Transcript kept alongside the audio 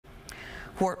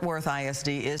Fort Worth ISD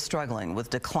is struggling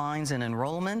with declines in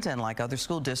enrollment and, like other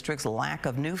school districts, lack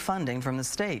of new funding from the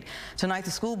state. Tonight, the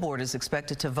school board is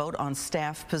expected to vote on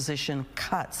staff position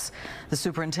cuts. The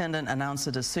superintendent announced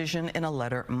a decision in a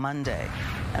letter Monday.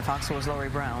 And Fox 4's Lori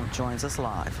Brown joins us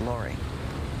live. Lori.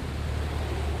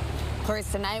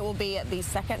 Clarice, tonight will be the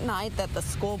second night that the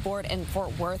school board in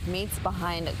Fort Worth meets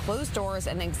behind closed doors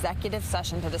in executive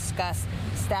session to discuss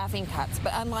staffing cuts.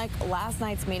 But unlike last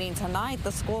night's meeting tonight,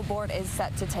 the school board is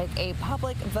set to take a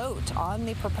public vote on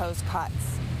the proposed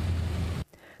cuts.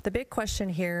 The big question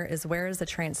here is, where is the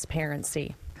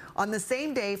transparency? On the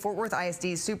same day, Fort Worth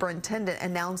ISD's superintendent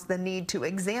announced the need to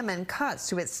examine cuts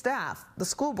to its staff. The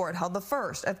school board held the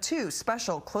first of two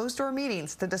special closed-door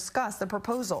meetings to discuss the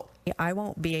proposal. I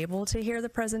won't be able to hear the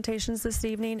presentations this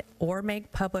evening or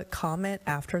make public comment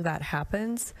after that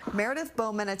happens. Meredith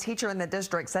Bowman, a teacher in the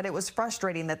district, said it was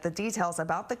frustrating that the details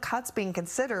about the cuts being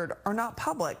considered are not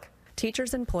public.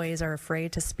 Teachers and employees are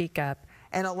afraid to speak up.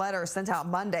 In a letter sent out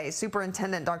Monday,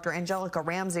 Superintendent Dr. Angelica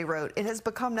Ramsey wrote, "It has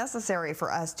become necessary for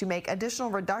us to make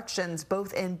additional reductions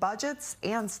both in budgets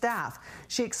and staff."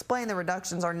 She explained the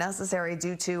reductions are necessary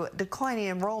due to declining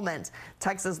enrollment,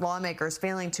 Texas lawmakers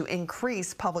failing to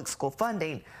increase public school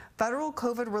funding, federal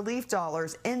COVID relief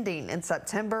dollars ending in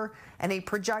September, and a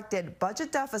projected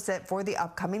budget deficit for the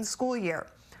upcoming school year.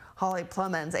 Holly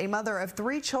Plemons, a mother of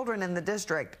 3 children in the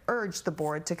district, urged the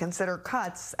board to consider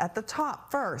cuts at the top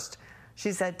first.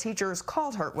 She said teachers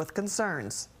called her with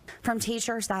concerns. From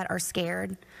teachers that are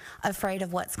scared, afraid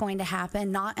of what's going to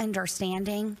happen, not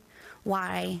understanding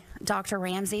why Dr.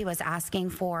 Ramsey was asking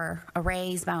for a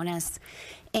raise bonus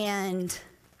and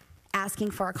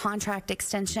asking for a contract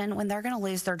extension when they're going to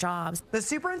lose their jobs. The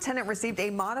superintendent received a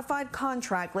modified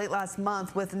contract late last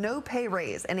month with no pay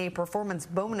raise and a performance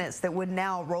bonus that would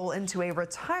now roll into a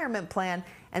retirement plan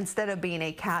instead of being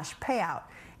a cash payout.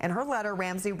 In her letter,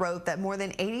 Ramsey wrote that more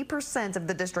than 80% of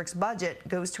the district's budget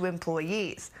goes to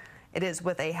employees. "It is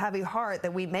with a heavy heart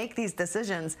that we make these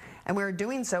decisions, and we are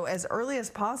doing so as early as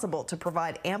possible to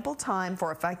provide ample time for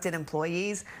affected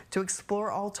employees to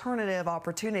explore alternative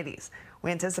opportunities. We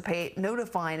anticipate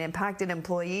notifying impacted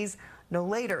employees no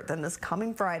later than this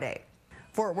coming Friday."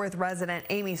 Fort Worth resident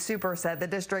Amy Super said the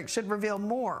district should reveal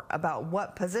more about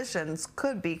what positions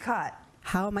could be cut.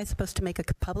 How am I supposed to make a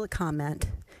public comment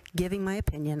giving my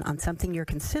opinion on something you're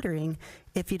considering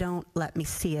if you don't let me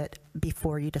see it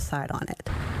before you decide on it?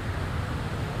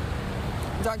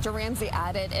 Dr. Ramsey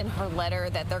added in her letter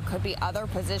that there could be other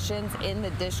positions in the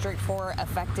district for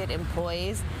affected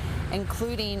employees,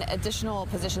 including additional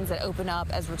positions that open up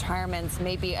as retirements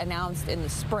may be announced in the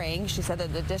spring. She said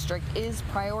that the district is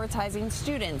prioritizing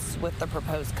students with the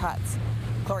proposed cuts.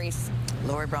 Clarice.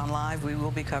 Lori Brown live. We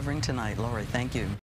will be covering tonight. Lori, thank you.